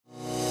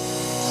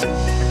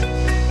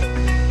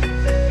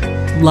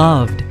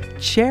Loved,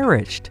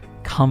 cherished,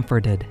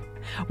 comforted.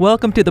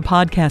 Welcome to the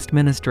podcast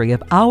ministry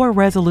of Our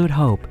Resolute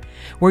Hope,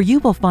 where you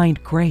will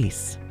find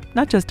grace,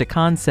 not just a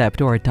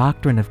concept or a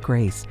doctrine of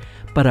grace,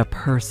 but a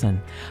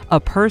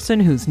person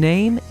whose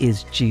name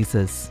is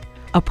Jesus,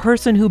 a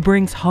person who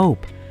brings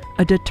hope,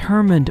 a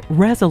determined,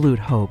 resolute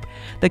hope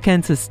that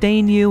can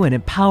sustain you and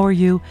empower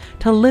you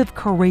to live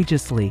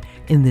courageously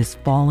in this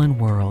fallen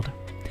world.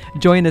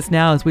 Join us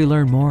now as we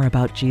learn more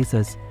about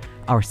Jesus,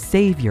 our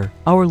Savior,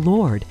 our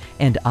Lord,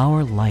 and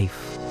our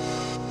life.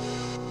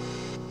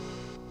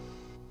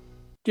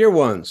 Dear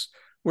ones,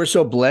 we're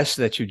so blessed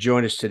that you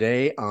joined us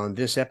today on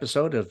this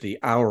episode of the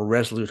Our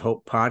Resolute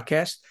Hope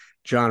podcast.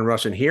 John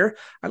Russin here.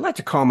 I'd like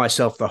to call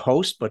myself the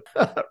host, but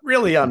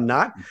really I'm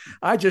not.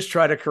 I just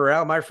try to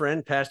corral my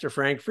friend, Pastor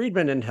Frank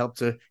Friedman, and help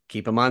to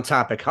keep him on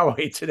topic. How are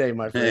you today,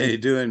 my friend? Hey,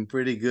 doing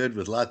pretty good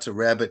with lots of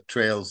rabbit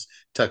trails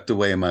tucked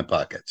away in my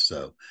pockets.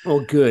 So,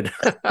 oh, good.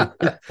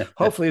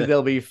 Hopefully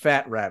they'll be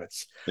fat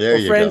rabbits. There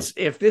you friends,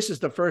 go. If this is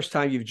the first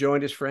time you've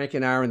joined us, Frank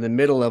and I are in the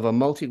middle of a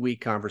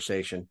multi-week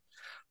conversation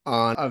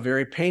on a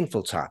very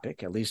painful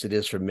topic, at least it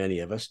is for many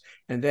of us,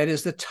 and that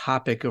is the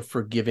topic of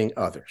forgiving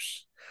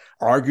others.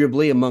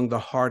 Arguably among the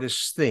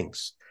hardest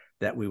things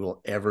that we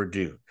will ever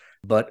do,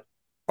 but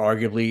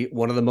arguably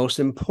one of the most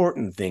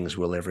important things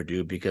we'll ever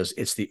do, because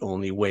it's the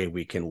only way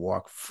we can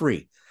walk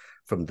free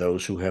from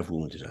those who have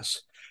wounded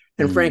us.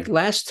 And Frank,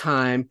 last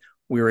time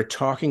we were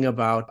talking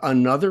about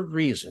another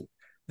reason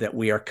that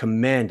we are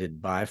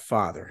commanded by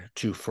Father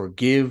to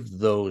forgive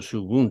those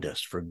who wound us,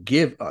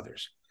 forgive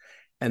others.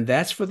 And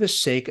that's for the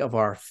sake of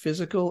our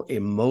physical,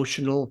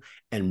 emotional,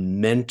 and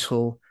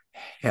mental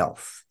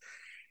health.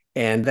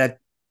 And that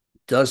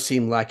does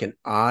seem like an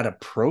odd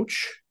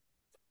approach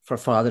for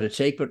Father to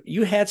take, but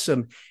you had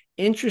some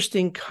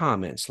interesting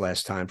comments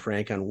last time,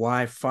 Frank, on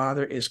why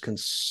Father is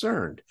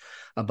concerned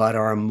about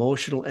our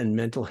emotional and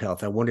mental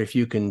health. I wonder if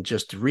you can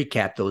just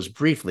recap those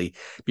briefly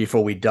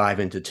before we dive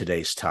into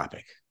today's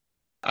topic.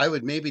 I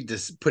would maybe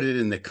just put it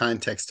in the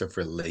context of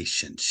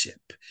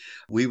relationship.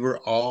 We were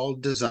all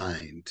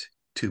designed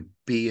to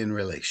be in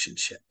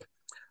relationship,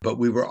 but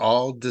we were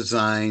all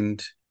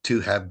designed to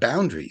have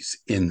boundaries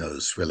in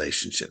those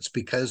relationships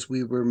because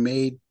we were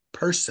made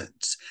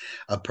persons,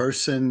 a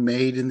person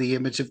made in the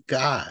image of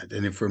God.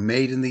 And if we're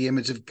made in the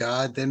image of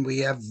God, then we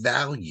have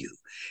value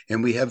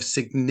and we have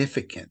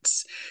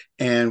significance.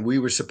 And we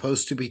were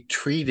supposed to be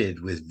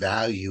treated with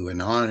value and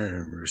honor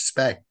and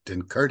respect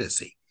and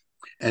courtesy.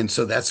 And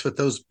so that's what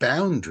those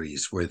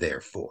boundaries were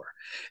there for.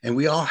 And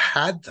we all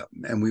had them,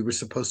 and we were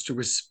supposed to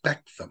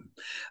respect them.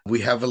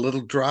 We have a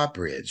little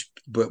drawbridge,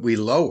 but we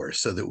lower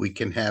so that we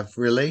can have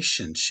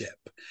relationship.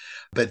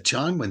 But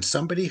John, when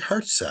somebody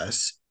hurts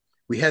us,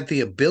 we had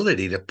the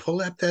ability to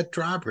pull up that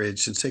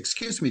drawbridge and say,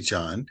 "Excuse me,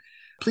 John,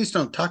 please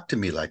don't talk to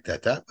me like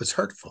that. That was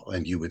hurtful."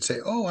 And you would say,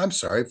 "Oh, I'm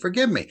sorry,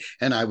 forgive me."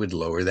 And I would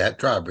lower that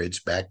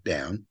drawbridge back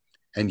down,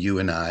 and you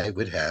and I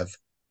would have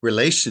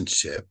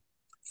relationship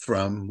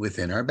from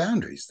within our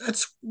boundaries.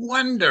 That's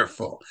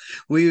wonderful.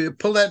 We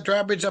pull that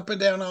drawbridge up and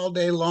down all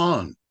day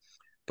long.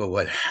 But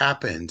what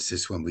happens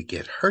is when we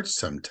get hurt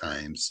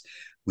sometimes,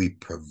 we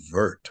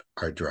pervert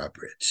our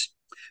drawbridge.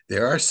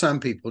 There are some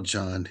people,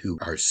 John, who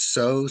are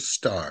so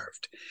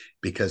starved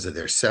because of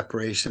their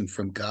separation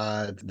from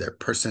God, their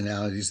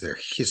personalities, their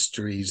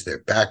histories,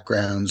 their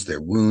backgrounds, their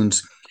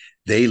wounds.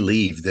 They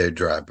leave their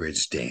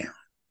drawbridge down.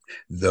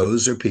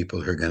 Those are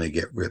people who are going to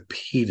get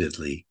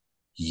repeatedly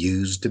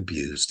used,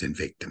 abused, and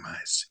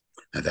victimized.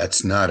 Now,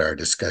 that's not our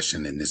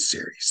discussion in this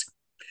series.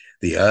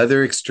 The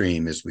other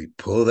extreme is we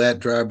pull that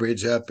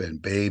drawbridge up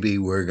and, baby,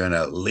 we're going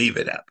to leave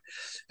it up.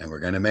 And we're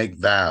going to make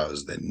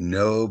vows that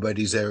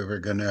nobody's ever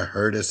going to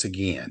hurt us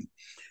again.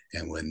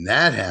 And when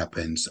that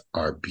happens,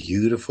 our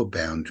beautiful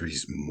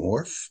boundaries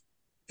morph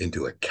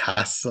into a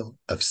castle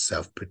of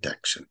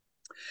self-protection.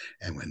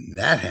 And when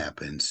that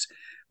happens,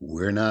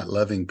 we're not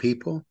loving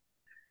people,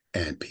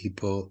 and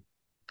people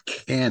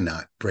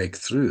cannot break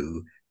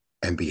through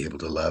and be able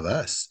to love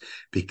us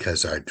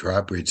because our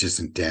drawbridge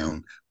isn't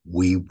down.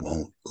 We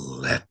won't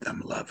let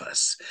them love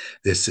us.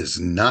 This is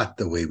not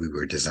the way we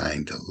were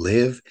designed to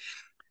live.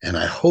 And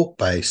I hope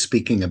by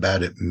speaking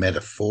about it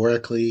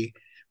metaphorically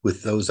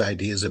with those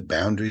ideas of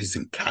boundaries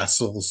and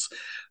castles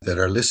that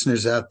our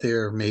listeners out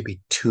there may be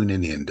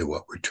tuning into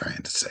what we're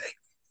trying to say.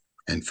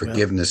 And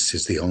forgiveness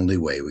is the only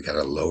way. We got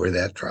to lower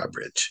that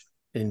drawbridge.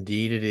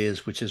 Indeed it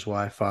is, which is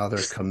why Father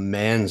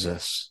commands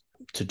us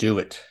to do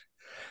it.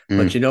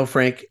 But you know,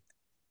 Frank,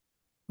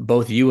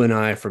 both you and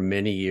I for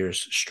many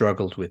years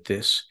struggled with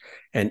this.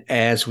 And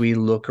as we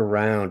look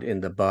around in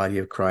the body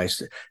of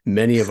Christ,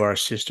 many of our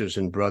sisters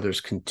and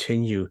brothers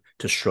continue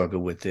to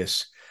struggle with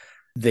this.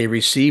 They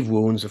receive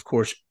wounds. Of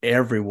course,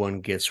 everyone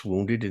gets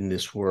wounded in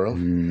this world.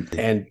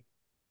 And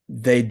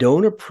they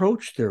don't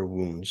approach their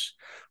wounds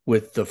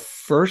with the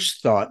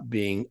first thought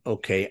being,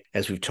 okay,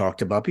 as we've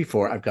talked about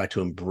before, I've got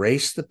to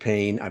embrace the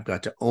pain. I've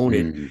got to own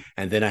it.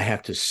 And then I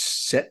have to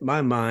set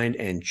my mind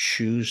and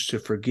choose to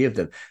forgive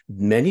them.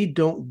 Many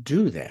don't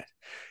do that.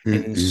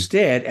 And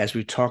instead, as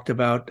we talked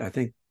about, I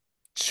think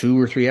 2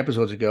 or 3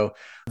 episodes ago,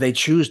 they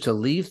choose to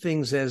leave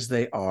things as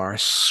they are,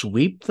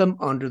 sweep them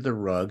under the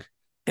rug,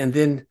 and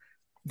then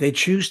they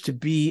choose to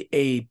be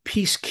a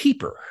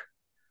peacekeeper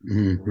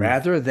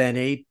rather than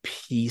a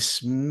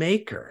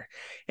peacemaker.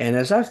 And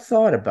as I've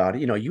thought about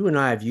it, you and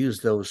I have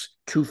used those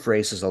two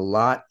phrases a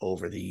lot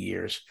over the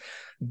years.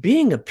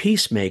 Being a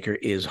peacemaker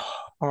is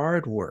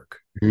hard work.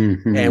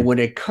 And when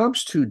it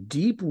comes to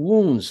deep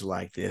wounds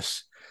like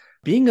this,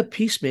 being a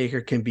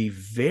peacemaker can be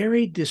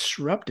very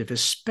disruptive,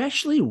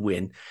 especially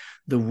when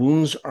the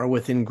wounds are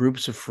within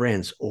groups of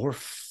friends or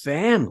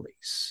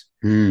families.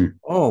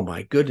 Oh,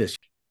 my goodness.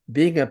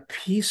 Being a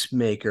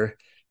peacemaker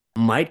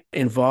might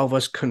involve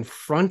us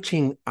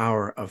confronting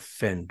our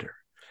offender,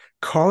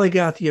 calling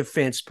out the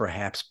offense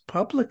perhaps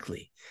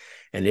publicly.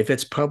 And if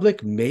it's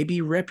public,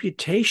 maybe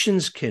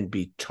reputations can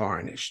be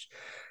tarnished.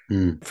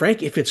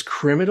 Frank, if it's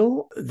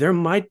criminal, there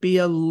might be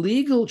a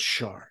legal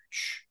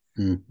charge.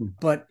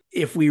 But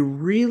if we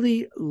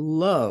really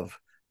love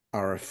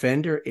our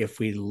offender, if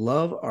we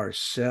love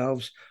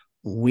ourselves,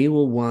 we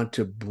will want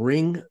to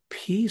bring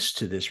peace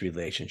to this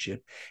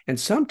relationship. And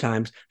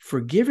sometimes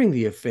forgiving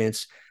the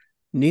offense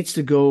needs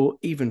to go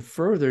even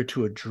further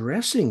to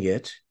addressing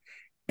it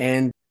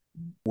and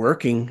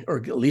working, or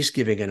at least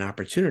giving an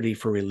opportunity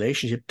for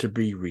relationship to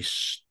be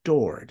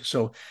restored.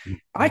 So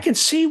I can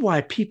see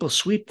why people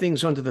sweep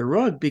things under the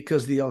rug,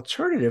 because the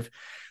alternative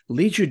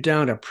leads you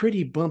down a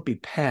pretty bumpy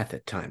path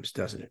at times,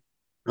 doesn't it?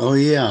 Oh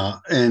yeah.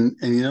 And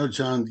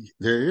John,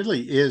 there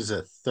really is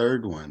a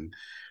third one.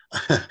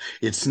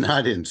 It's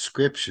not in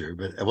scripture,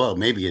 but well,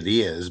 maybe it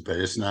is, but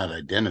it's not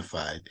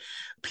identified.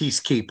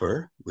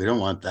 Peacekeeper, we don't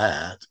want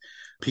that.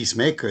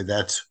 Peacemaker,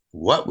 that's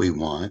what we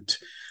want.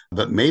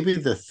 But maybe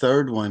the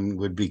third one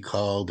would be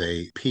called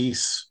a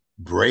peace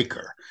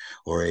breaker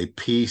or a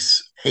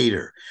peace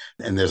hater.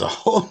 And there's a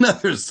whole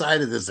nother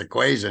side of this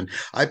equation.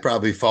 I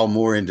probably fall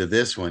more into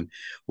this one,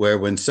 where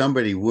when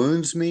somebody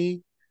wounds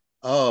me,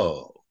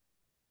 oh,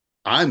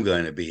 I'm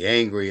going to be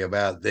angry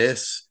about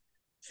this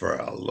for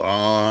a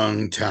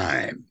long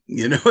time.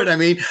 You know what I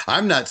mean?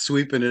 I'm not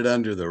sweeping it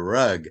under the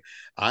rug.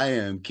 I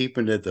am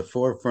keeping it at the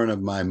forefront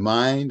of my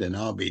mind, and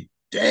I'll be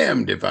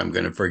damned if I'm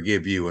going to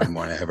forgive you and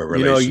want to have a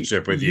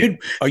relationship with you.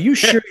 Are you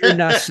sure you're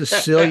not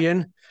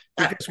Sicilian?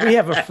 Because we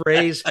have a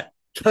phrase,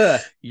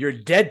 you're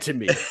dead to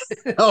me.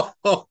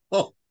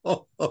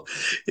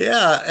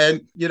 Yeah.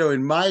 And,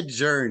 in my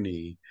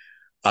journey,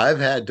 I've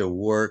had to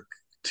work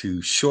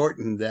to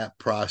shorten that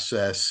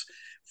process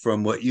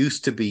from what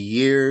used to be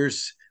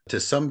years to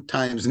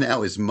sometimes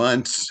now is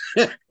months,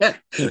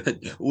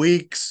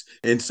 weeks,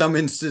 in some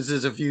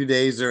instances, a few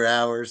days or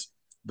hours.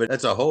 But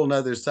that's a whole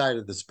nother side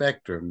of the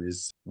spectrum,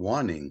 is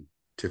wanting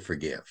to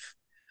forgive,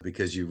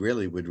 because you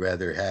really would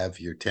rather have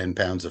your 10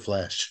 pounds of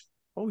flesh.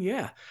 Oh,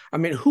 yeah. I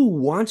mean, who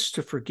wants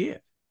to forgive?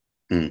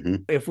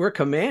 If we're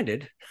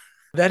commanded,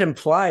 that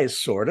implies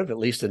sort of, at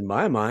least in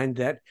my mind,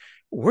 that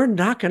we're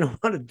not going to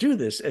want to do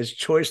this as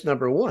choice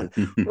number one.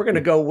 We're going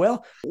to go,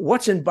 well,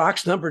 what's in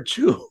box number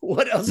 2?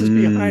 What else is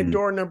behind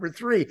door number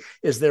 3?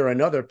 Is there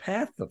another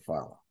path to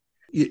follow?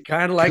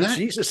 Kind of like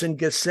Jesus in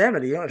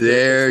Gethsemane.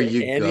 There you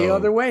go. Any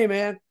other way,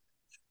 man.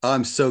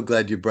 I'm so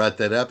glad you brought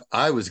that up.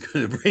 I was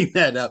going to bring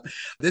that up.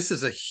 This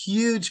is a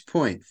huge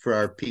point for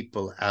our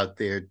people out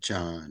there,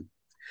 John.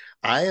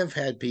 I have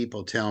had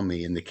people tell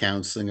me in the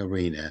counseling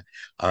arena,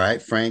 all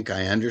right, Frank,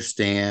 I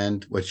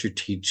understand what you're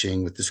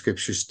teaching, what the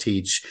scriptures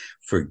teach.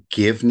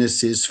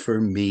 Forgiveness is for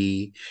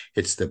me.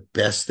 It's the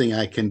best thing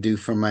I can do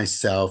for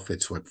myself.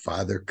 It's what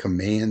Father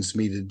commands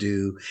me to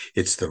do.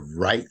 It's the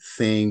right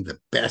thing, the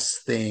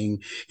best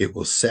thing. It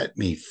will set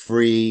me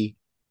free.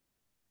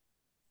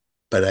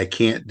 But I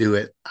can't do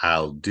it.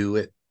 I'll do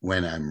it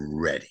when I'm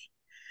ready.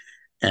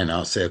 And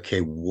I'll say, okay,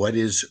 what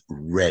is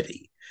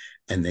ready?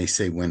 And they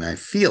say, when I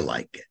feel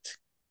like it.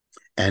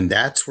 And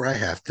that's where I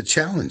have to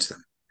challenge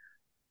them.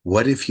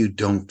 What if you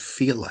don't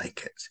feel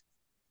like it?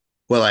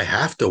 Well, I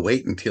have to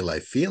wait until I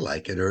feel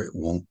like it, or it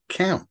won't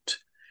count.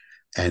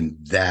 And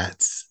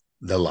that's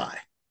the lie.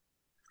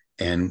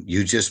 And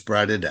you just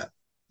brought it up.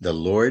 The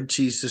Lord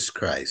Jesus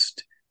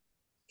Christ,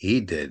 he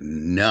did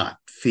not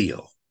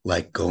feel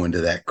like going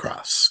to that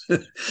cross.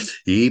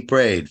 He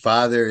prayed,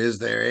 Father, is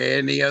there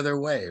any other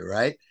way,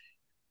 right?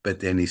 But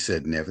then he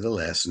said,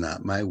 nevertheless,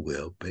 not my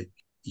will, but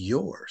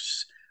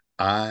yours.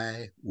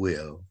 I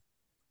will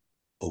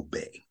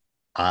obey.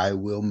 I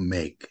will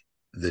make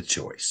the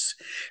choice.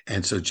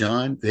 And so,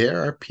 John,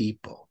 there are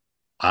people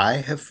I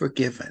have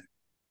forgiven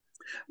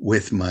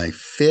with my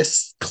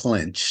fists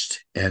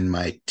clenched and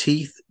my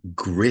teeth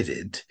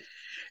gritted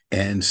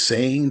and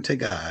saying to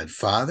God,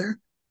 Father,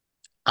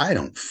 I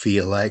don't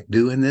feel like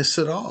doing this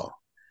at all.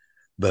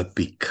 But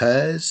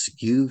because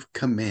you've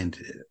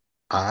commanded it,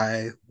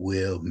 I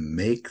will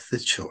make the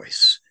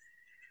choice,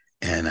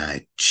 and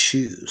I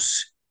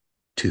choose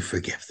to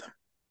forgive them.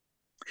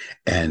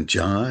 And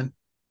John,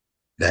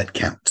 that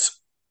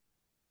counts.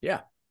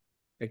 Yeah,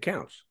 it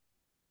counts.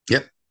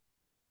 Yep.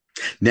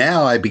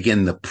 Now I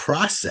begin the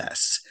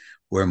process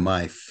where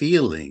my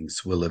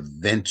feelings will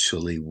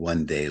eventually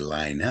one day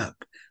line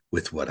up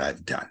with what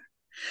I've done.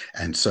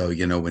 And so,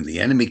 when the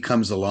enemy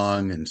comes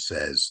along and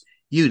says,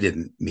 you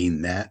didn't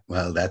mean that,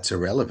 well, that's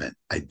irrelevant.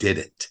 I did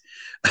it.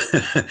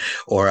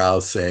 Or I'll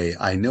say,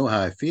 I know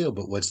how I feel,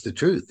 but what's the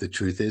truth? The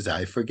truth is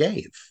I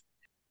forgave.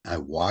 I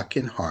walk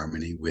in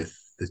harmony with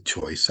the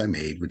choice I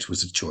made, which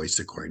was a choice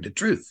according to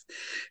truth.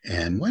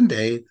 And one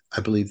day,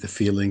 I believe the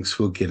feelings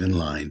will get in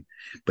line.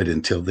 But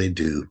until they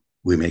do,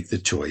 we make the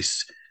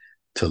choice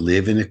to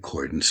live in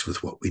accordance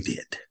with what we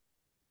did.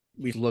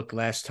 We looked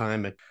last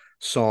time at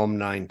Psalm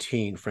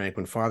 19, Frank,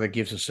 when Father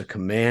gives us a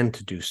command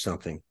to do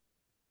something.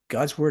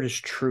 God's word is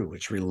true.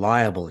 It's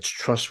reliable. It's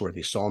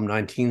trustworthy. Psalm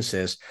 19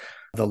 says,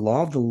 the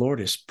law of the Lord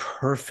is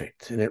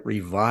perfect, and it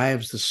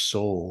revives the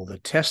soul. The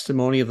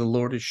testimony of the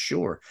Lord is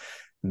sure,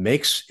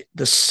 makes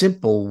the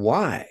simple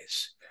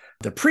wise.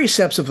 The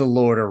precepts of the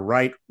Lord are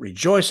right,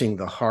 rejoicing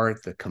the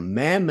heart. The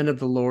commandment of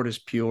the Lord is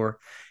pure,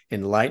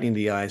 enlightening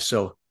the eyes.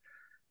 So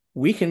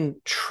we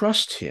can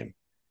trust him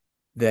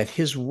that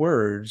his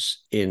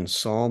words in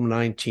Psalm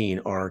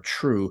 19 are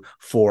true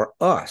for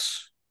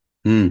us,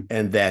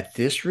 and that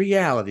this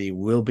reality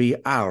will be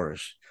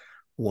ours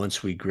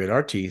once we grit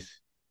our teeth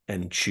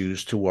and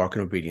choose to walk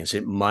in obedience.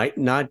 It might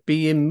not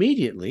be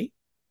immediately,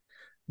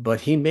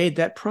 but he made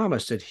that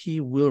promise that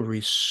he will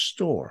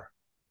restore.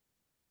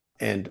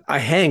 And I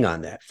hang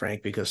on that,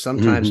 Frank, because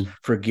sometimes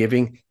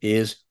forgiving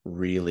is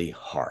really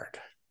hard.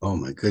 Oh,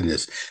 my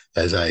goodness.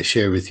 As I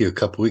shared with you a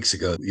couple of weeks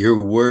ago, your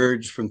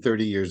words from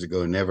 30 years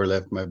ago never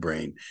left my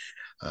brain.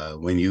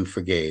 When you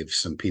forgave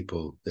some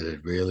people that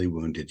had really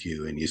wounded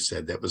you, and you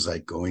said that was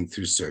like going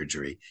through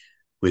surgery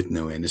with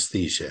no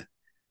anesthesia,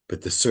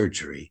 but the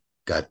surgery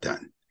got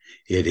done.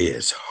 It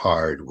is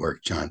hard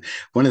work, John.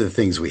 One of the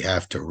things we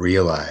have to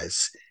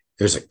realize,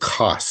 there's a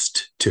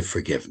cost to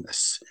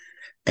forgiveness,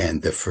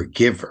 and the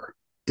forgiver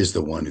is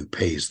the one who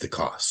pays the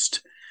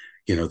cost.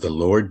 The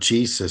Lord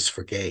Jesus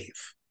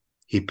forgave.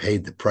 He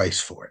paid the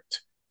price for it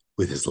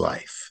with his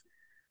life,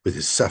 with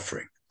his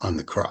suffering on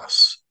the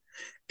cross.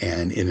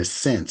 And in a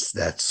sense,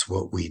 that's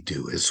what we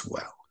do as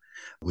well.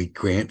 We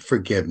grant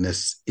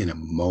forgiveness in a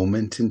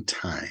moment in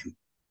time,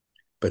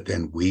 but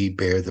then we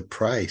bear the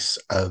price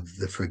of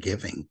the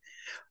forgiving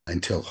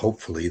until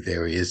hopefully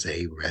there is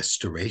a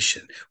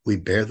restoration. We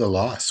bear the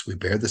loss, we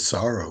bear the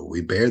sorrow,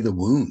 we bear the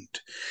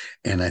wound.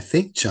 And I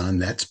think, John,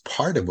 that's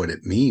part of what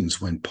it means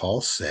when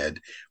Paul said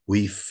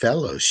we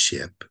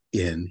fellowship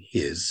in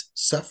his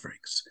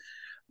sufferings.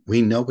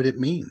 We know what it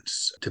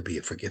means to be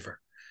a forgiver,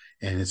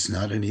 and it's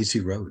not an easy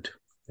road.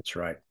 That's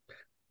right.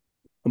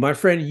 Well, my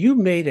friend, you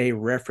made a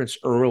reference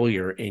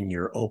earlier in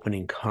your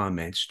opening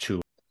comments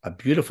to a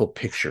beautiful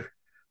picture,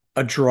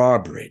 a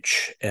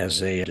drawbridge,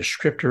 as a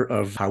descriptor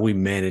of how we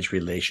manage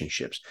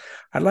relationships.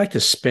 I'd like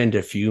to spend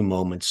a few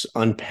moments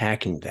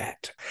unpacking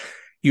that.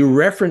 You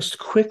referenced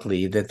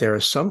quickly that there are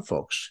some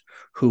folks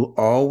who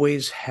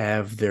always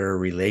have their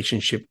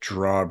relationship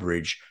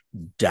drawbridge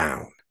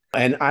down.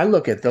 And I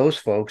look at those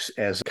folks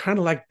as kind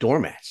of like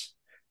doormats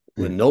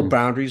with no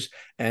boundaries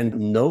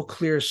and no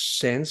clear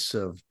sense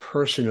of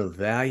personal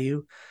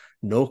value,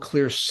 no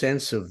clear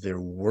sense of their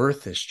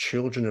worth as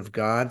children of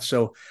God.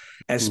 So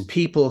as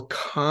people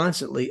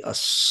constantly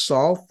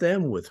assault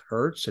them with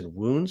hurts and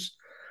wounds,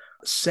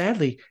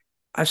 sadly,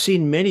 I've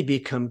seen many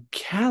become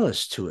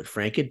callous to it,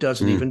 Frank. It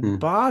doesn't even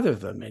bother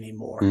them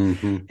anymore.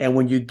 And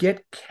when you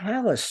get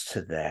callous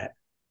to that,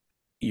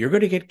 you're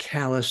going to get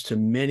callous to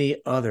many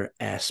other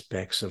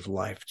aspects of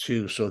life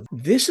too. So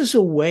this is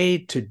a way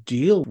to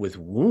deal with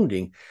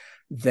wounding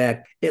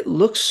that it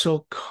looks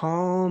so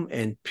calm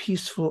and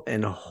peaceful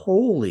and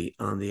holy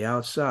on the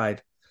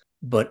outside,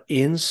 but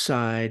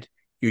inside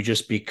you're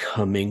just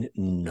becoming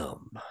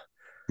numb.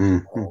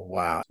 Oh,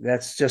 wow.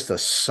 That's just a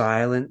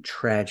silent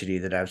tragedy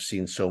that I've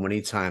seen so many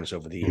times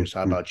over the years.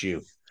 How about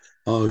you?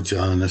 Oh,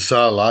 John, I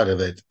saw a lot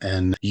of it.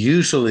 And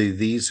usually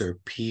these are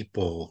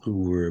people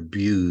who were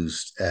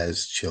abused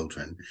as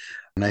children.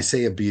 When I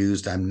say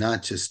abused, I'm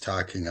not just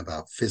talking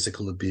about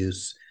physical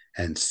abuse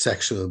and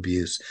sexual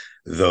abuse,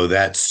 though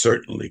that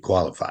certainly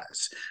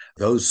qualifies.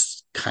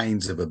 Those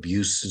kinds of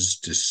abuses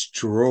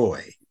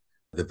destroy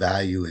the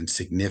value and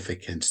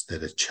significance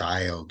that a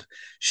child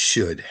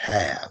should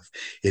have.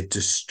 It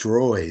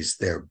destroys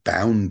their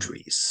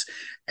boundaries.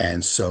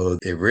 And so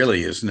there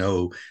really is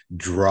no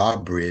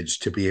drawbridge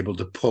to be able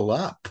to pull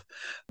up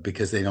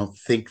because they don't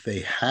think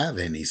they have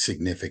any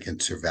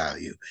significance or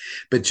value.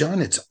 But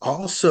John, it's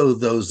also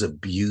those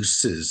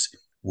abuses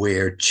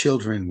where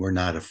children were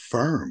not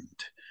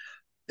affirmed.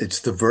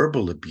 It's the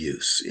verbal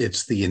abuse.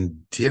 It's the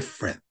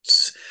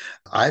indifference.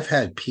 I've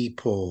had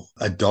people,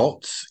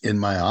 adults in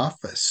my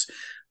office,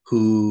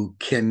 who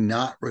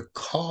cannot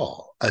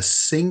recall a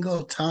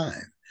single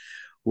time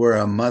where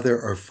a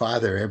mother or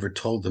father ever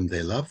told them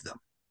they love them.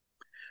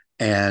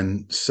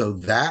 And so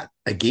that,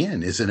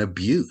 again, is an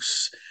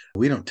abuse.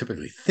 We don't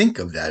typically think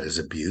of that as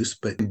abuse,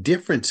 but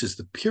indifference is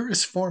the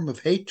purest form of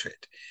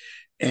hatred,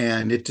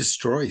 and it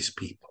destroys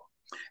people.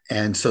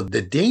 And so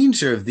the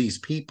danger of these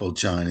people,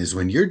 John, is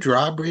when your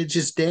drawbridge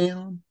is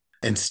down,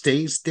 and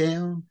stays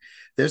down,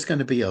 there's going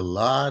to be a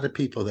lot of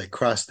people that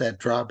cross that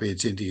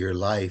drawbridge into your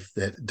life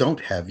that don't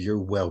have your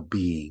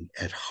well-being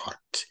at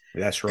heart.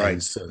 That's right.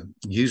 And so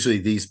usually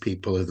these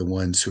people are the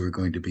ones who are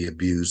going to be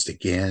abused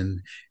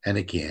again and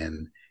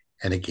again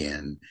and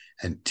again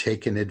and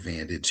taken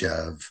advantage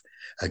of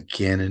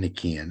again and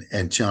again.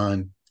 And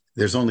John,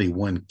 there's only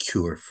one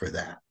cure for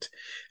that,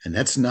 and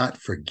that's not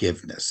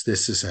forgiveness.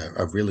 This is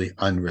a really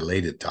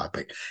unrelated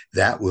topic.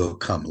 That will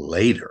come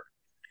later.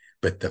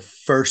 But the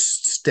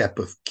first step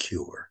of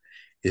cure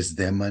is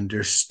them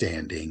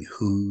understanding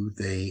who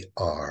they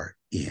are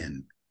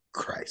in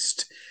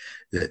Christ,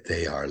 that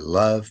they are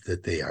loved,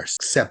 that they are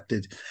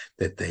accepted,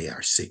 that they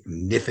are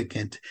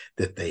significant,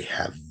 that they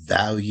have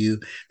value,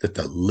 that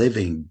the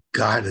living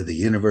God of the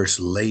universe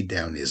laid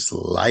down his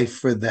life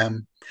for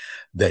them,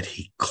 that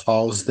he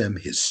calls them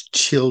his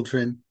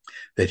children,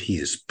 that he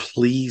is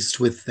pleased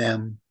with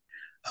them,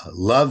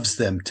 loves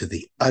them to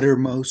the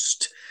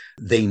uttermost.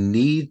 They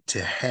need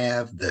to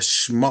have the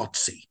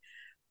schmaltzy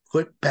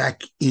put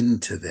back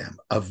into them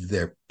of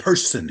their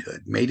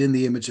personhood, made in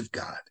the image of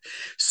God,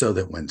 so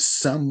that when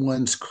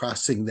someone's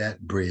crossing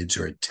that bridge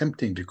or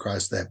attempting to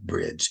cross that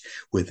bridge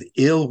with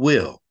ill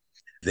will,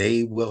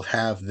 they will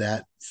have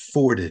that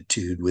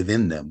fortitude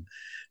within them,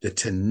 the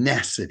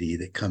tenacity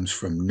that comes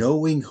from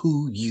knowing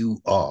who you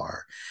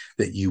are,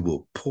 that you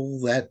will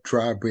pull that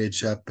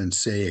drawbridge up and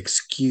say,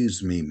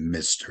 excuse me,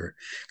 mister,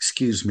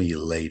 excuse me,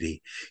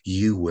 lady,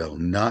 you will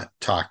not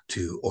talk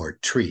to or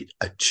treat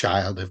a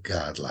child of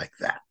God like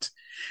that.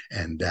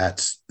 And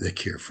that's the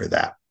cure for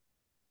that.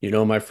 You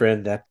know, my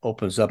friend, that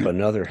opens up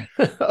another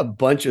a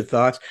bunch of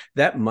thoughts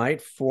that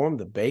might form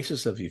the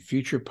basis of your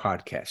future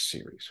podcast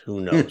series.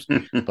 Who knows?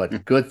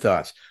 But good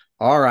thoughts.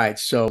 All right,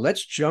 so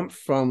let's jump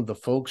from the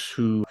folks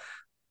who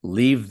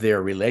leave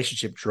their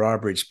relationship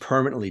drawbridge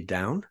permanently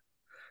down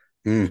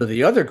to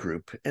the other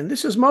group, and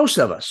this is most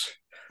of us.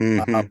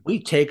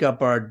 We take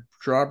up our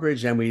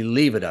drawbridge and we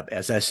leave it up.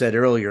 As I said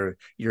earlier,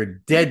 you're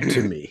dead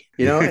to me,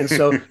 and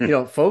so,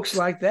 folks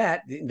like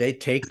that, they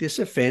take this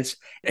offense.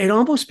 It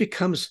almost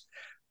becomes,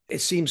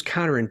 it seems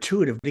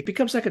counterintuitive. It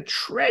becomes like a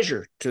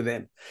treasure to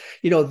them.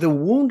 The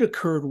wound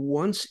occurred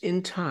once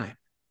in time,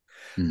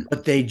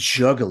 but they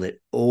juggle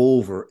it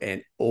over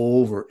and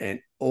over and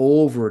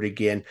over it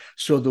again.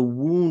 So the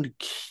wound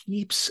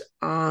keeps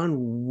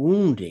on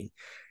wounding.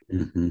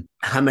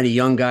 How many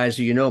young guys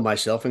do you know,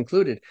 myself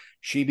included?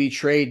 She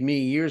betrayed me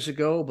years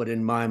ago, but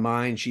in my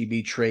mind, she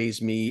betrays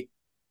me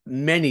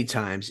many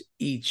times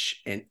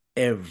each and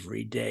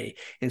every day.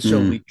 And so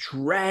we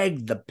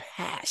drag the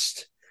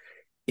past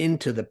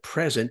into the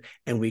present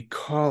and we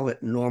call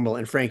it normal.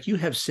 And Frank, you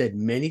have said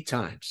many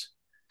times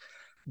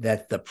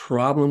that the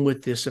problem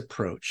with this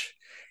approach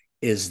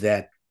is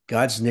that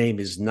God's name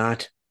is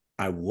not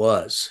I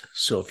was.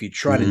 So if you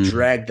try to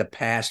drag the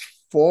past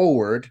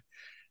forward,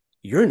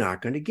 you're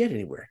not going to get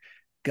anywhere.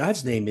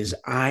 God's name is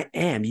I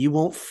am. You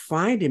won't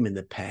find him in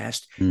the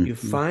past. You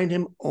find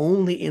him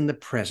only in the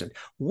present.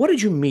 What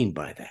did you mean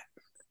by that?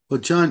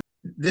 Well, John,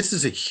 this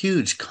is a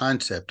huge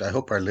concept. I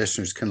hope our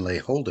listeners can lay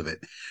hold of it.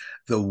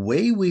 The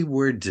way we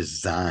were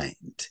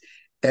designed,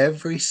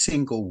 every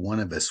single one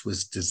of us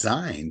was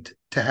designed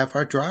to have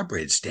our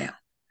drawbridge down.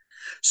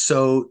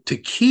 So to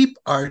keep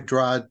our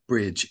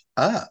drawbridge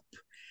up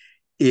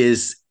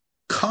is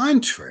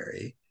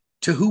contrary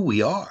to who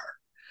we are.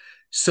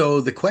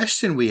 So the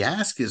question we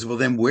ask is, well,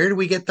 then where do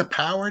we get the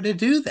power to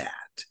do that?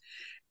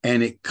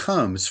 And it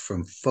comes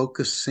from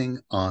focusing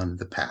on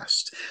the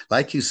past.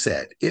 Like you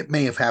said, it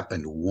may have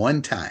happened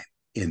one time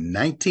in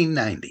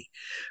 1990,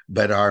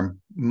 but our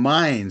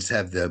minds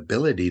have the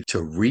ability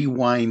to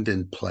rewind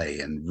and play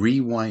and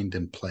rewind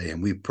and play.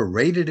 And we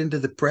parade it into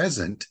the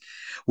present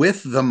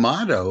with the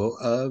motto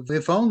of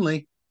if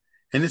only.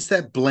 And it's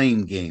that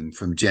blame game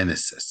from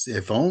Genesis.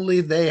 If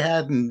only they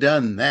hadn't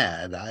done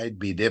that, I'd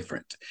be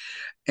different.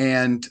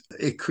 And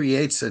it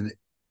creates an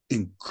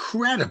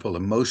incredible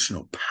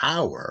emotional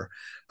power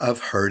of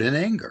hurt and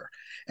anger.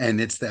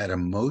 And it's that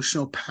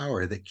emotional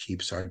power that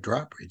keeps our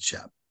drawbridge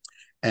up.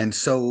 And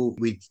so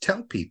we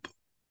tell people,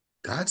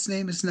 God's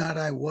name is not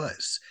I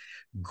was.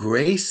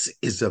 Grace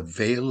is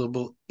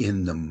available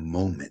in the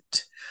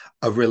moment.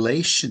 A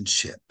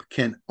relationship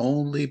can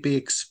only be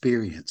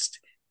experienced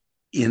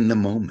in the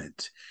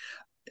moment.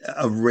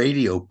 A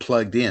radio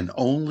plugged in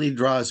only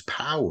draws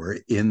power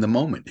in the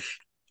moment.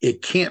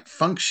 It can't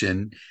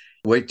function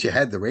what you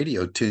had the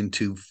radio tuned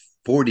to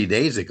 40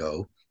 days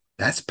ago.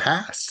 That's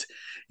past.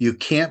 You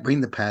can't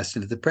bring the past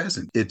into the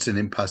present. It's an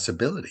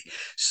impossibility.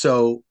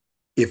 So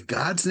if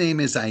God's name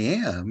is I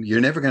am,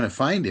 you're never going to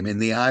find him in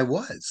the I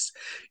was.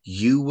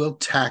 You will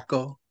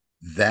tackle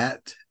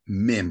that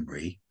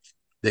memory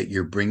that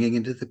you're bringing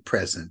into the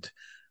present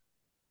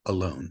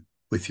alone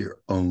with your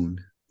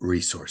own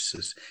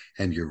resources.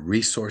 And your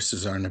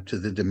resources aren't up to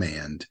the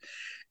demand.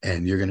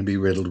 And you're going to be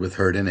riddled with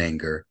hurt and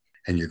anger.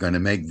 And you're going to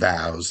make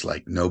vows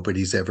like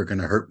nobody's ever going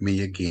to hurt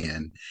me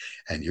again.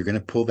 And you're going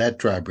to pull that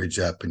drawbridge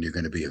up and you're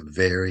going to be a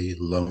very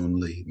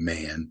lonely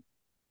man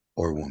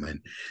or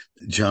woman.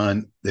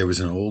 John, there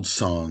was an old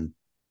song,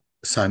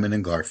 Simon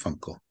and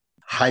Garfunkel,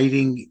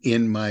 hiding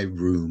in my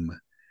room,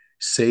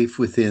 safe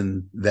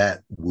within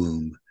that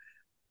womb.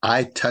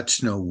 I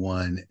touch no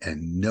one,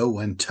 and no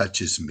one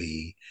touches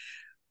me.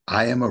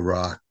 I am a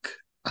rock.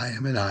 I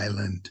am an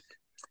island,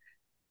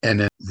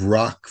 and a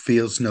rock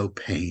feels no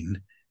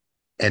pain,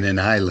 and an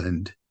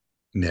island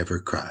never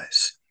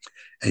cries.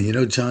 And you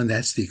know, John,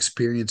 that's the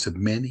experience of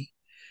many.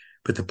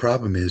 But the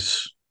problem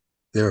is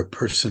they're a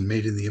person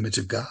made in the image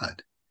of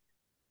God.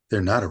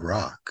 They're not a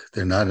rock.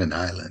 They're not an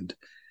island.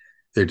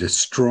 They're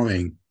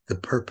destroying the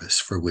purpose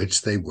for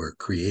which they were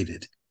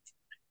created,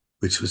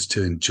 which was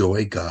to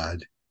enjoy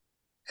God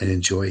and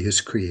enjoy his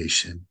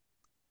creation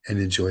and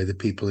enjoy the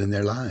people in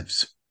their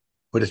lives.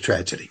 What a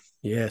tragedy.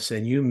 Yes.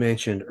 And you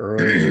mentioned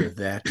earlier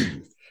that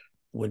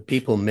when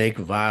people make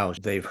vows,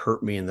 they've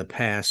hurt me in the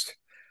past,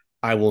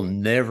 I will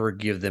never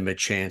give them a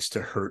chance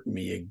to hurt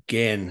me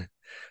again.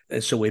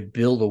 And so we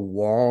build a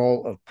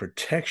wall of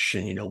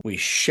protection. You know, we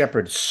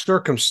shepherd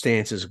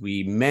circumstances,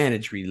 we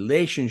manage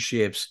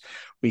relationships,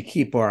 we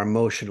keep our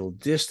emotional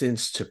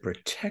distance to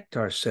protect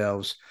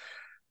ourselves.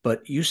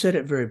 But you said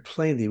it very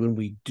plainly, when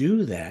we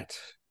do that,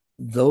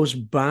 those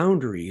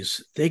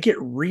boundaries, they get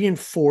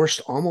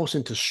reinforced almost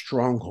into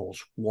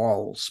strongholds,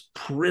 walls,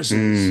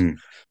 prisons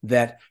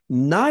that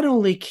not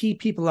only keep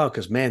people out,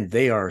 because man,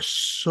 they are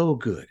so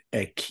good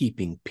at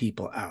keeping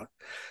people out.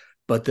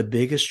 But the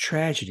biggest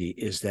tragedy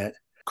is that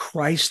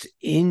Christ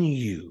in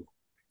you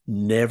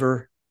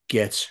never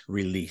gets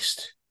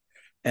released.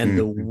 And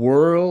the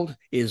world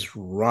is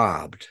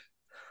robbed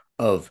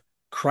of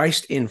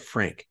Christ in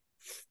Frank,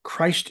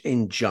 Christ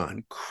in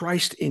John,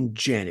 Christ in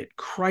Janet,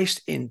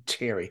 Christ in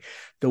Terry.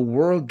 The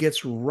world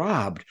gets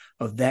robbed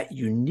of that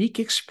unique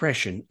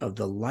expression of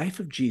the life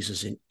of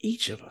Jesus in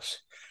each of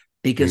us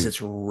because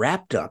it's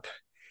wrapped up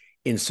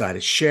inside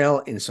a shell,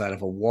 inside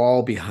of a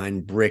wall,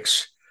 behind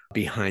bricks,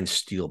 behind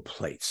steel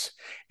plates.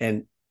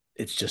 And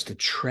it's just a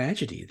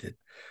tragedy that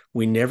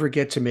we never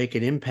get to make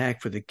an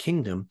impact for the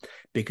kingdom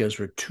because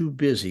we're too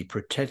busy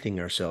protecting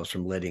ourselves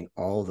from letting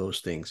all those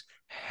things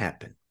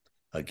happen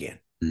again.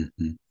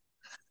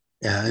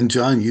 Yeah, and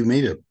John, you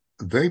made a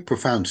very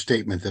profound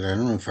statement that I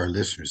don't know if our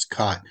listeners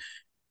caught.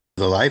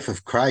 The life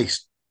of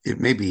Christ, it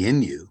may be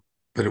in you,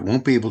 but it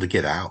won't be able to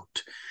get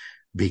out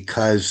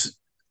because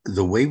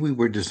the way we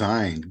were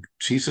designed,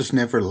 Jesus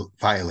never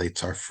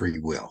violates our free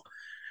will,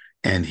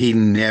 and he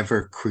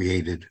never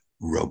created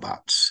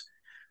robots.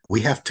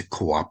 We have to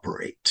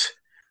cooperate.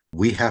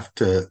 We have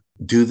to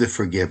do the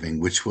forgiving,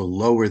 which will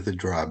lower the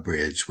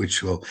drawbridge,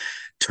 which will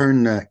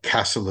turn the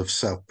castle of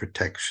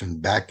self-protection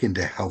back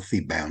into healthy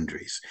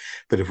boundaries.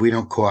 But if we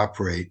don't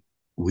cooperate,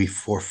 we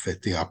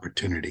forfeit the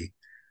opportunity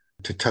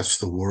to touch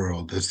the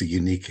world as the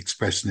unique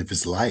expression of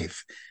his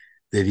life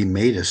that he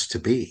made us to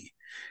be.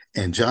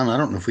 And John, I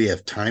don't know if we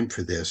have time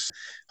for this.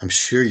 I'm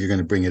sure you're going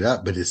to bring it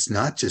up, but it's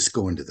not just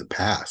going to the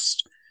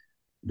past.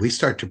 We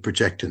start to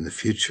project in the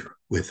future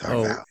with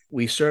our vow.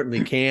 We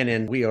certainly can,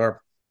 and we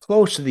are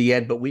close to the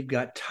end, but we've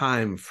got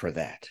time for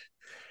that.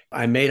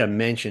 I made a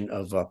mention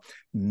of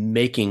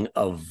making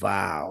a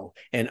vow,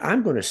 and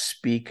I'm going to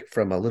speak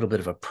from a little bit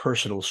of a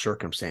personal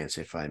circumstance,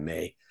 if I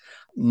may.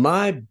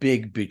 My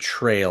big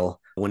betrayal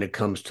when it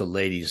comes to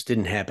ladies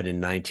didn't happen in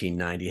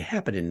 1990. It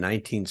happened in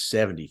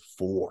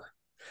 1974,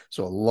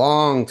 so a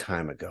long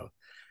time ago.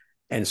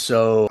 And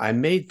so I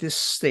made this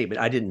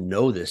statement. I didn't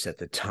know this at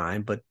the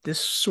time, but this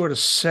sort of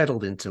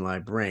settled into my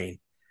brain.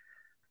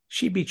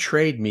 She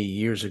betrayed me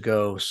years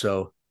ago,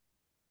 so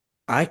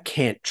I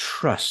can't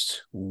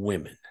trust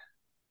women.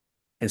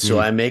 And so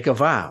I make a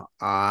vow.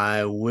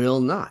 I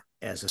will not,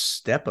 as a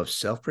step of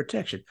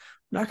self-protection,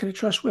 not going to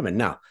trust women.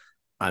 Now,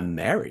 I'm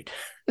married.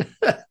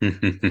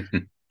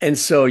 And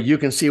so you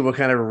can see what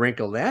kind of a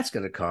wrinkle that's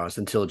going to cause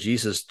until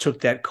Jesus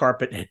took that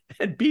carpet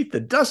and beat the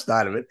dust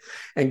out of it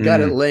and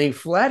got it laying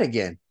flat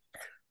again.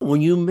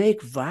 When you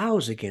make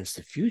vows against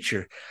the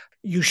future,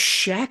 you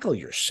shackle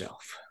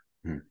yourself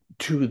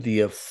to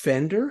the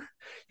offender,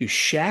 you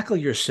shackle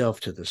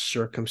yourself to the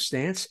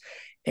circumstance,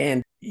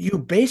 and you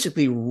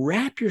basically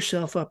wrap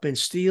yourself up in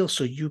steel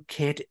so you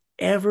can't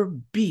ever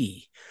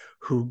be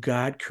who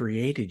God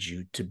created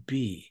you to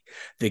be.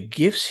 The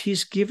gifts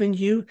he's given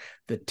you,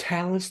 the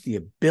talents, the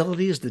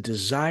abilities, the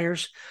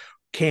desires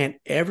can't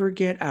ever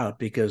get out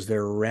because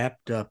they're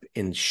wrapped up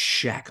in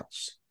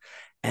shackles.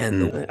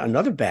 And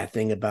another bad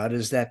thing about it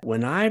is that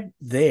when I'm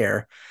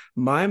there,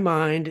 my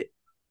mind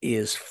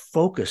is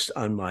focused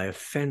on my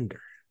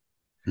offender.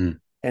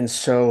 And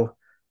so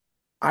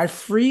I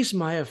freeze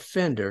my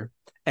offender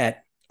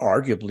at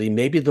arguably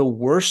maybe the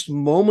worst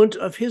moment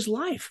of his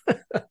life.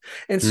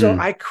 And so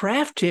I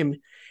craft him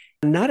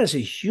not as a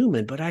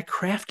human, but I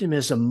craft him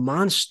as a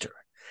monster.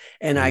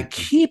 And I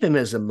keep him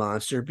as a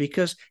monster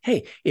because,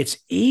 hey, it's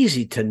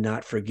easy to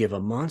not forgive a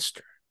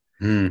monster.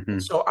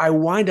 So I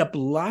wind up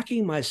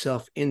locking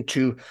myself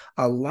into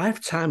a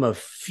lifetime of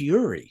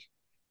fury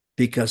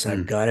because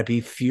I've got to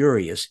be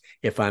furious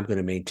if I'm going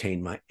to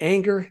maintain my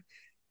anger.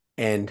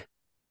 And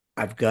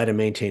I've got to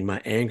maintain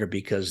my anger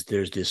because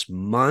there's this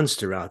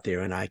monster out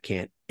there and I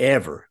can't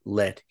ever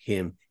let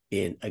him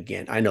in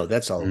again. I know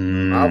that's a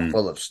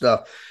mouthful of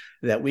stuff,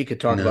 that we could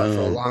talk about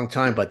for a No. long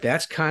time, but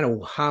that's kind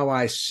of how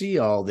I see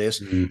all this.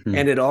 Mhm.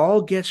 And it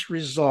all gets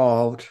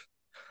resolved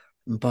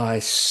by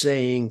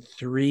saying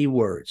three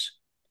words: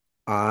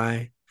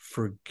 I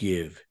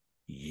forgive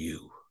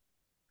you.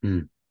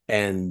 Mm.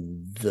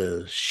 And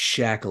the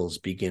shackles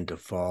begin to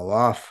fall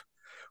off.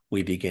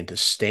 We begin to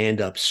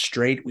stand up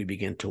straight. We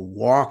begin to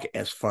walk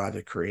as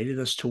Father created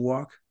us to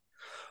walk.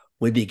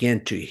 We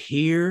begin to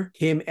hear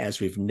him as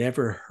we've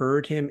never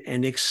heard him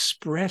and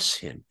express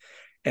him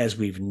as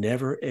we've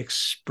never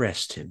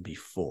expressed him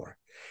before.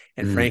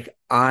 And Mm. Frank,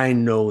 I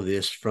know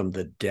this from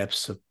the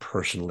depths of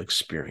personal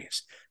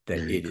experience that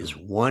There you it is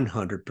go.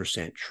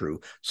 100%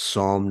 true.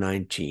 Psalm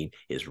 19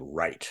 is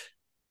right.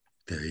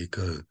 There you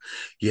go.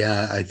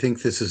 Yeah, I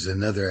think this is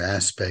another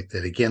aspect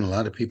that, again, a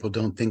lot of people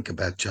don't think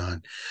about,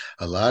 John.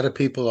 A lot of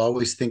people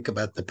always think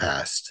about the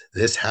past.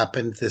 This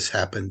happened, this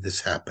happened,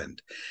 this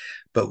happened.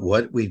 But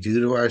what we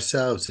do to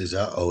ourselves is,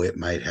 uh-oh, it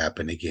might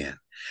happen again.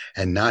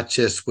 And not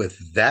just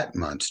with that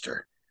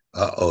monster.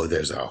 Uh-oh,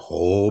 there's a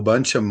whole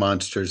bunch of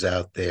monsters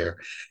out there.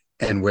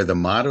 And where the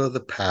motto of the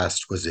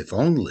past was if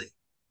only,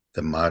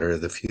 the motto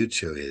of the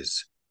future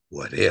is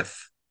what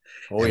if?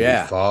 Oh, And we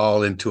yeah.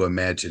 fall into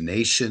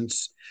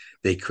imaginations.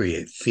 They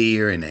create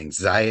fear and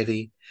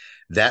anxiety.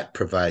 That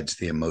provides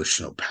the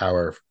emotional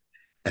power.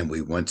 And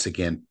we once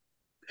again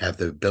have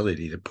the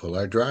ability to pull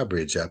our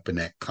drawbridge up in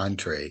that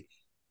contrary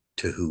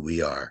to who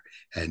we are.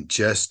 And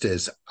just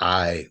as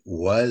I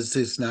was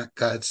is not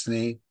God's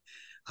name,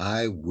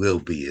 I will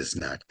be is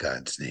not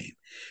God's name.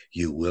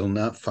 You will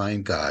not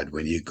find God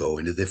when you go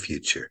into the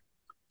future.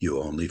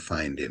 You only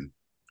find him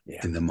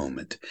in the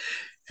moment.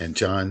 And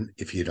John,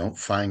 if you don't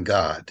find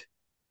God,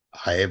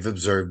 I have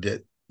observed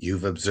it,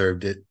 you've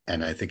observed it,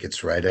 and I think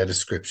it's right out of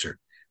Scripture,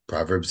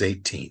 Proverbs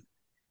 18.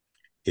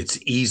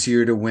 It's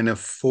easier to win a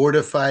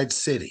fortified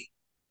city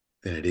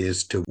than it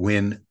is to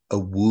win a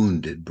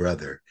wounded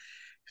brother.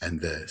 And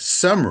the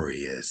summary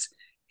is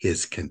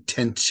his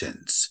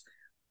contentions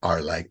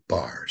are like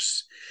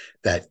bars.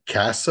 That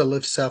castle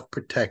of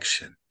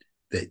self-protection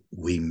that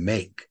we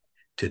make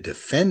to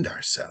defend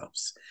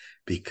ourselves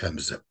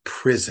becomes a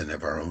prison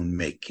of our own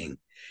making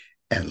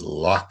and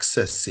locks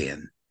us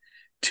in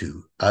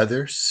to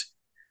others,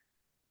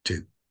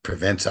 to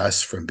prevent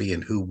us from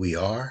being who we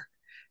are.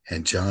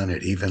 And John,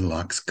 it even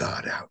locks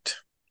God out.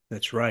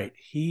 That's right.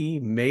 He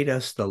made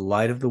us the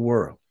light of the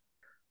world.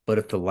 But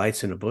if the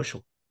light's in a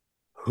bushel,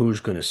 who's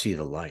going to see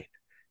the light?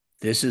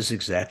 This is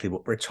exactly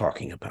what we're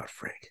talking about,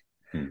 Frank.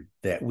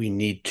 That we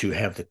need to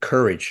have the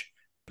courage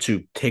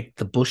to take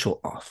the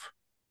bushel off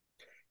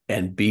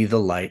and be the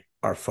light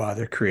our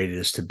Father created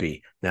us to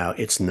be. Now,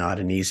 it's not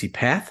an easy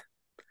path.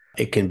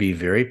 It can be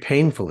very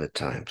painful at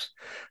times.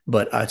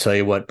 But I tell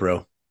you what,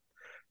 bro,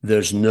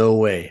 there's no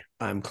way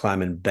I'm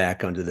climbing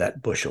back under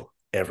that bushel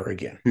ever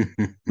again.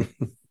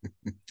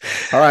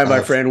 All right,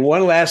 my friend,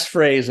 one last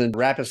phrase and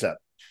wrap us up.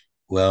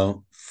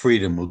 Well,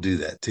 freedom will do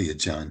that to you,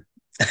 John.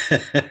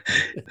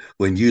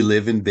 When you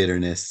live in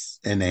bitterness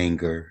and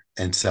anger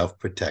and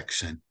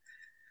self-protection,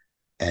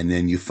 and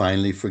then you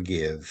finally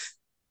forgive,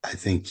 I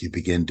think you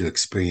begin to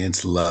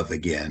experience love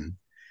again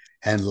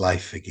and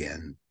life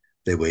again,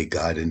 the way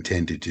God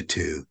intended you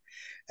to.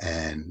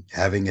 And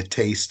having a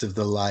taste of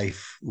the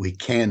life we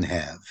can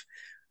have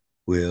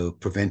will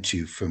prevent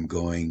you from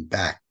going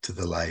back to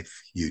the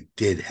life you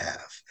did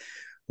have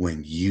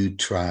when you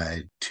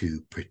tried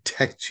to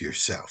protect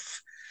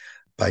yourself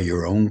by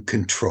your own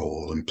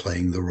control and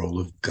playing the role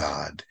of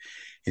God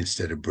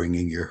instead of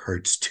bringing your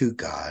hurts to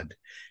God.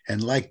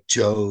 And like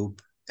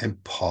Job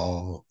and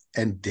Paul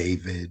and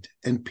David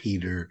and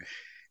Peter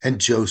and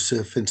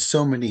Joseph and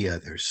so many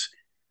others,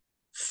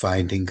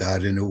 finding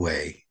God in a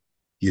way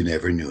you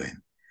never knew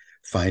him,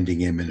 finding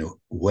him in a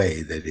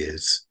way that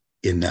is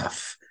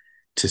enough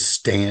to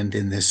stand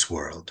in this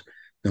world,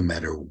 no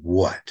matter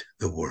what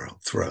the world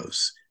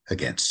throws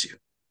against you.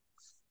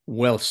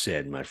 Well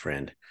said, my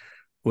friend.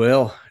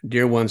 Well,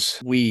 dear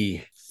ones,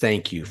 we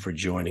thank you for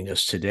joining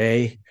us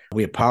today.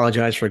 We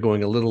apologize for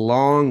going a little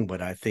long,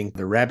 but I think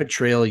the rabbit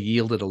trail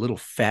yielded a little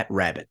fat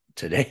rabbit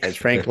today, as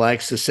Frank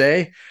likes to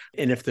say.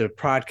 And if the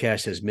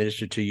podcast has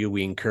ministered to you,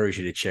 we encourage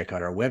you to check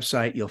out our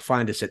website. You'll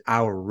find us at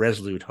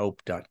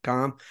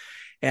ourresolutehope.com.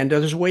 And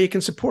there's a way you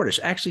can support us.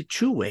 Actually,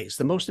 two ways.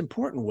 The most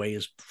important way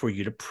is for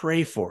you to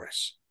pray for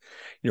us.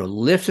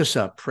 Lift us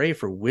up, pray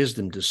for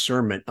wisdom,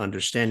 discernment,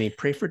 understanding,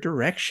 pray for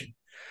direction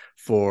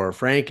for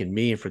Frank and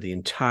me and for the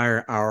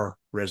entire Our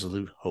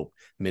Resolute Hope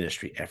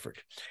ministry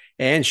effort.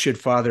 And should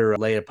Father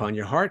lay it upon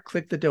your heart,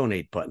 click the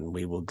donate button.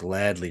 We will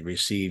gladly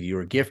receive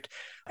your gift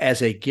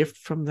as a gift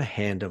from the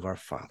hand of our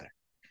Father.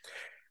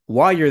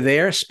 While you're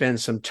there, spend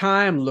some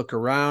time, look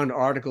around,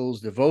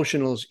 articles,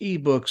 devotionals,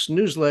 ebooks,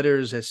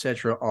 newsletters,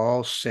 etc.,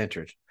 all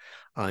centered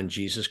on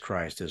Jesus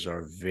Christ as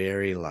our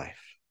very life.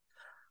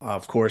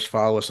 Of course,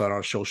 follow us on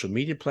our social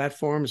media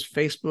platforms,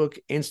 Facebook,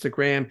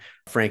 Instagram.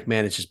 Frank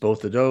manages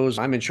both of those.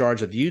 I'm in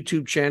charge of the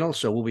YouTube channel,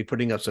 so we'll be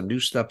putting up some new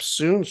stuff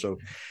soon. So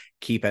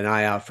Keep an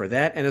eye out for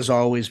that. And as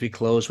always, we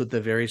close with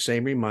the very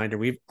same reminder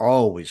we've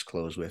always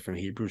closed with from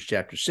Hebrews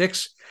chapter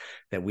 6,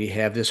 that we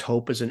have this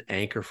hope as an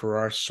anchor for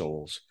our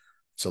souls.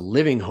 It's a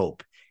living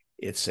hope.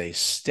 It's a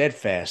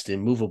steadfast,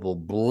 immovable,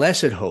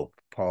 blessed hope,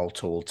 Paul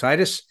told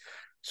Titus.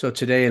 So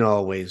today and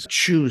always,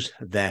 choose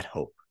that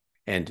hope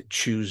and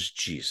choose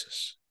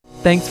Jesus.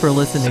 Thanks for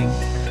listening.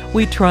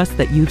 We trust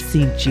that you've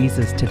seen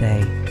Jesus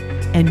today.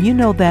 And you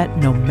know that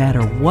no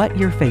matter what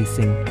you're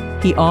facing,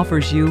 He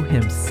offers you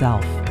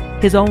Himself,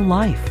 His own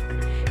life.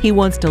 He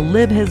wants to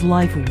live His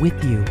life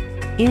with you,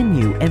 in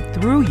you, and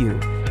through you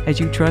as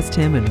you trust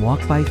Him and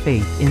walk by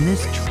faith in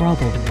this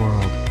troubled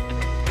world.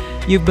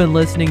 You've been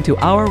listening to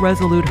Our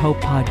Resolute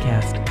Hope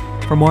podcast.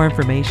 For more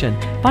information,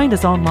 find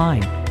us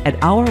online at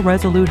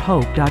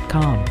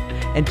ourresolutehope.com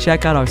and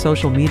check out our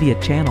social media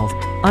channels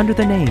under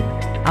the name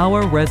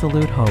Our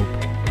Resolute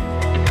Hope.